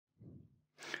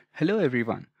Hello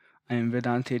everyone, I am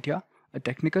Vedant Sethia, a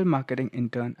technical marketing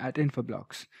intern at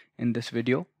Infoblox. In this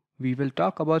video, we will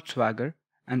talk about Swagger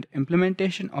and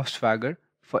implementation of Swagger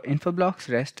for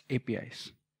Infoblox REST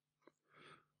APIs.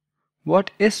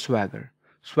 What is Swagger?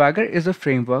 Swagger is a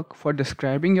framework for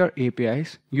describing your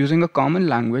APIs using a common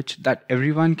language that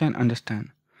everyone can understand.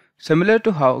 Similar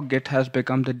to how Git has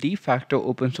become the de facto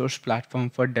open source platform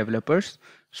for developers,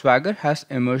 Swagger has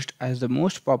emerged as the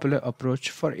most popular approach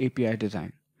for API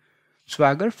design.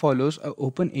 Swagger follows an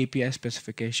open API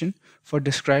specification for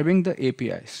describing the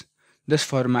APIs. This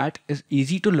format is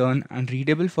easy to learn and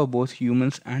readable for both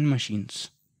humans and machines.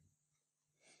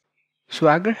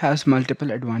 Swagger has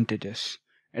multiple advantages.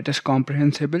 It is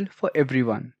comprehensible for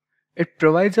everyone. It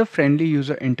provides a friendly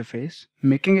user interface,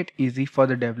 making it easy for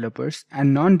the developers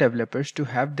and non-developers to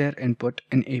have their input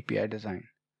in API design.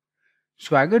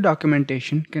 Swagger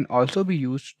documentation can also be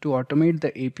used to automate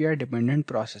the API-dependent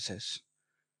processes.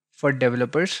 For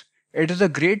developers, it is a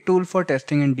great tool for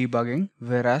testing and debugging,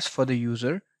 whereas for the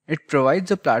user, it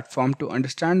provides a platform to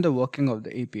understand the working of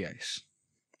the APIs.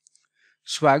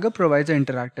 Swagger provides an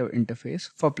interactive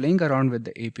interface for playing around with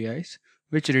the APIs,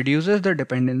 which reduces the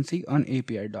dependency on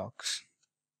API docs.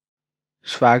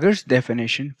 Swagger's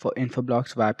definition for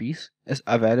Infoblox WAPs is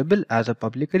available as a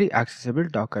publicly accessible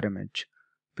Docker image.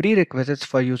 Prerequisites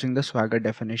for using the Swagger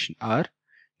definition are: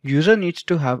 user needs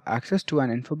to have access to an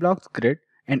Infoblox grid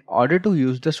in order to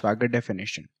use the Swagger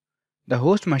definition. The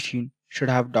host machine should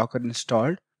have Docker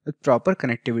installed with proper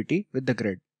connectivity with the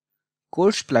grid.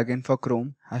 Codes plugin for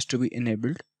Chrome has to be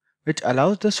enabled, which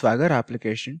allows the Swagger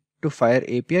application to fire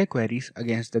API queries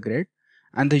against the grid,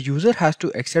 and the user has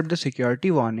to accept the security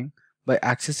warning by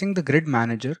accessing the grid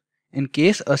manager in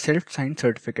case a self-signed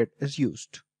certificate is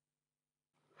used.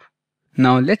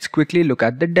 Now let's quickly look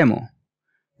at the demo.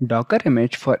 Docker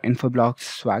image for Infoblox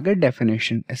Swagger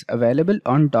definition is available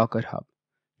on Docker Hub.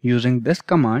 Using this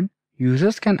command,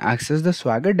 users can access the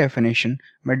Swagger definition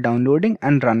by downloading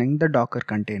and running the Docker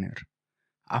container.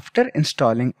 After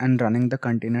installing and running the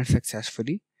container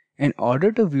successfully, in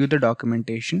order to view the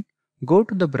documentation, go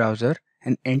to the browser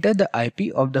and enter the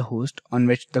IP of the host on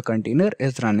which the container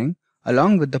is running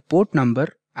along with the port number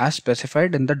as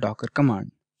specified in the Docker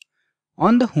command.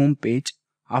 On the home page,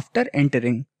 after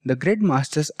entering the grid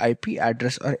master's IP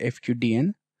address or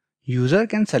FQDN, user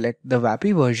can select the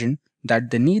WAPI version that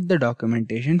they need the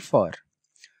documentation for.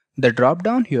 The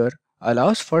drop-down here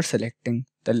allows for selecting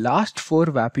the last 4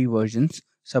 WAPI versions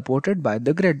supported by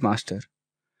the grid master.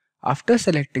 After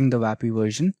selecting the WAPI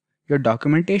version, your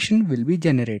documentation will be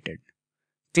generated.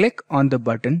 Click on the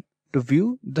button to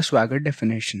view the Swagger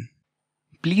definition.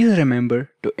 Please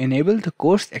remember to enable the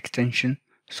course extension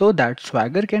so that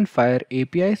Swagger can fire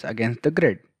APIs against the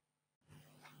grid.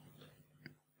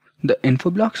 The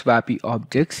Infoblox WAPI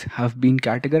objects have been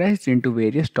categorized into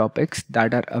various topics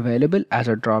that are available as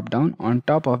a drop-down on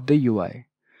top of the UI.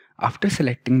 After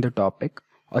selecting the topic,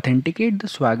 authenticate the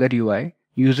Swagger UI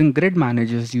using Grid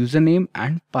Manager's username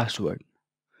and password.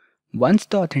 Once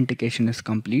the authentication is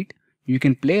complete, you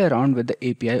can play around with the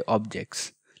API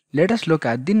objects. Let us look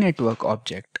at the network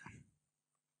object.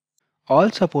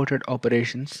 All supported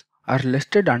operations are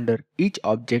listed under each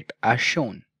object as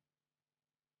shown.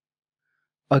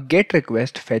 A GET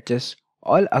request fetches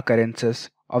all occurrences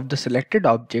of the selected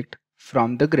object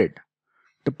from the grid.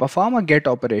 To perform a GET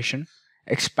operation,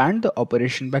 expand the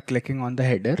operation by clicking on the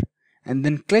header and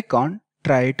then click on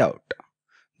Try it out.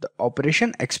 The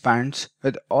operation expands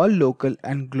with all local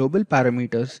and global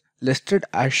parameters listed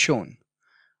as shown.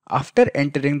 After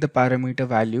entering the parameter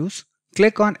values,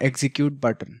 click on Execute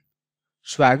button.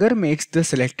 Swagger makes the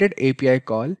selected API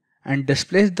call and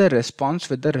displays the response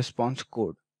with the response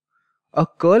code. A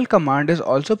curl command is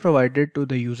also provided to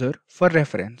the user for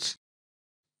reference.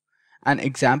 An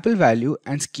example value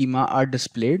and schema are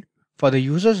displayed for the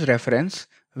user's reference,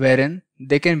 wherein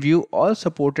they can view all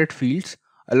supported fields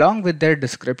along with their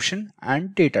description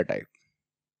and data type.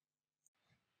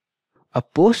 A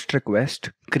POST request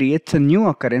creates a new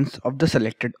occurrence of the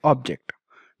selected object.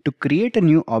 To create a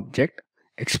new object,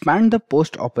 expand the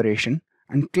POST operation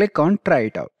and click on Try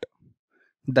it out.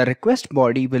 The request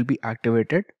body will be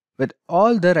activated with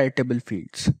all the writable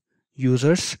fields.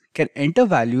 Users can enter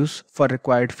values for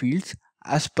required fields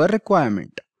as per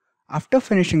requirement. After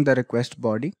finishing the request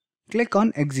body, click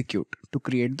on Execute to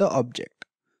create the object.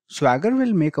 Swagger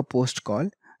will make a POST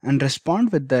call and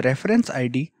respond with the reference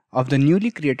ID of the newly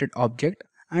created object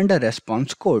and a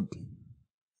response code.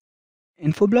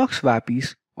 Infoblox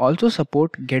WAPs also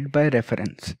support Get by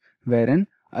Reference, wherein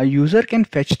a user can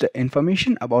fetch the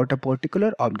information about a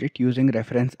particular object using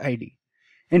reference ID.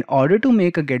 In order to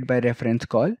make a Get by Reference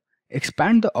call,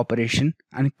 expand the operation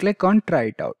and click on Try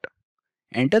It Out.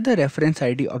 Enter the reference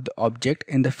ID of the object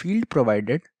in the field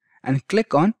provided and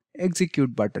click on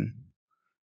Execute button.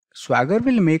 Swagger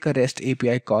will make a REST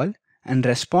API call and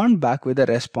respond back with a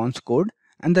response code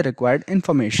and the required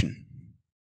information.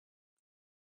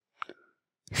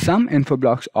 Some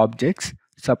Infoblox objects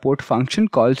support function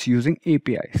calls using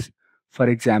APIs. For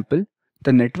example,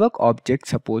 the network object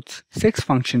supports 6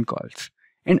 function calls.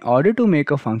 In order to make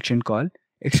a function call,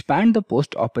 expand the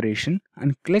post operation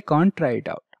and click on Try It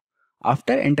Out.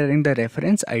 After entering the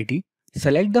reference ID,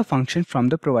 select the function from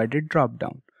the provided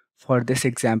dropdown. For this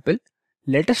example,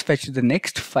 let us fetch the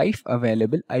next 5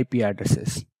 available IP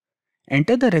addresses.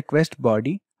 Enter the request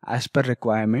body as per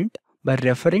requirement by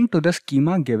referring to the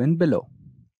schema given below.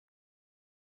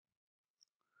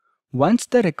 Once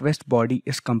the request body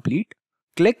is complete,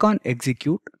 click on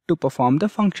Execute to perform the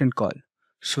function call.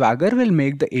 Swagger will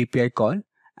make the API call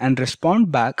and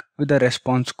respond back with the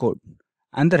response code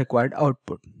and the required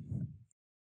output.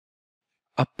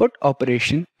 A put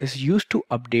operation is used to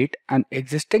update an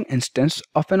existing instance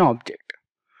of an object.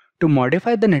 To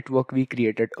modify the network we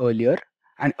created earlier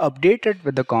and update it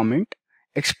with the comment,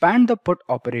 expand the put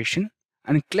operation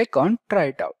and click on Try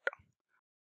It Out.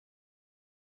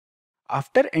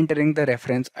 After entering the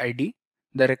reference ID,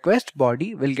 the request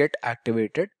body will get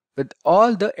activated with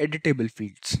all the editable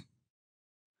fields.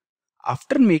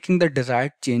 After making the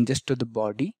desired changes to the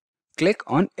body, click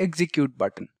on Execute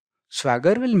button.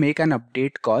 Swagger will make an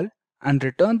update call and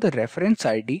return the reference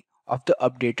ID of the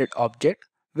updated object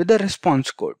with the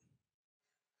response code.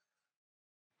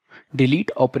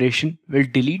 Delete operation will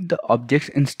delete the object's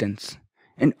instance.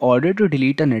 In order to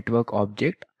delete a network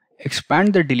object,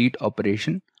 expand the delete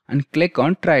operation and click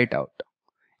on Try It Out.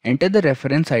 Enter the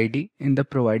reference ID in the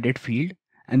provided field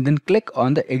and then click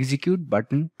on the Execute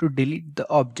button to delete the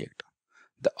object.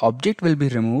 The object will be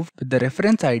removed with the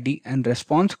reference ID and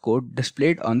response code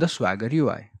displayed on the Swagger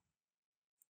UI.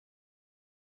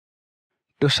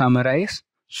 To summarize,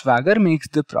 Swagger makes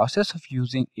the process of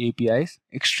using APIs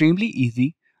extremely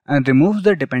easy and removes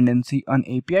the dependency on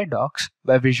API docs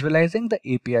by visualizing the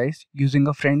APIs using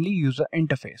a friendly user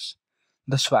interface.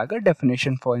 The Swagger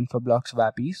definition for Infoblox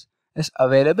WAPIs is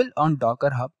available on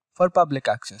Docker Hub for public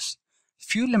access.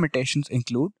 Few limitations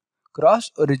include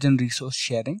cross-origin resource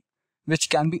sharing, which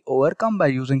can be overcome by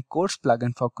using Codes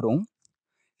plugin for Chrome.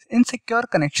 Insecure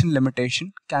connection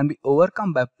limitation can be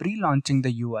overcome by pre-launching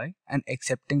the UI and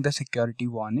accepting the security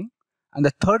warning. And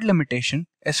the third limitation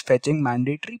is fetching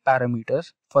mandatory parameters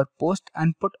for post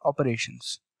and put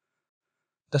operations.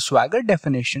 The Swagger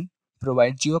definition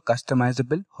provides you a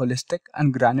customizable, holistic,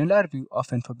 and granular view of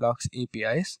Infoblox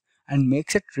APIs and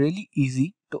makes it really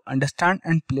easy to understand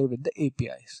and play with the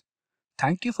APIs.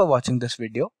 Thank you for watching this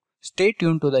video. Stay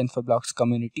tuned to the Infoblox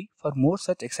community for more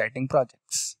such exciting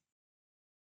projects.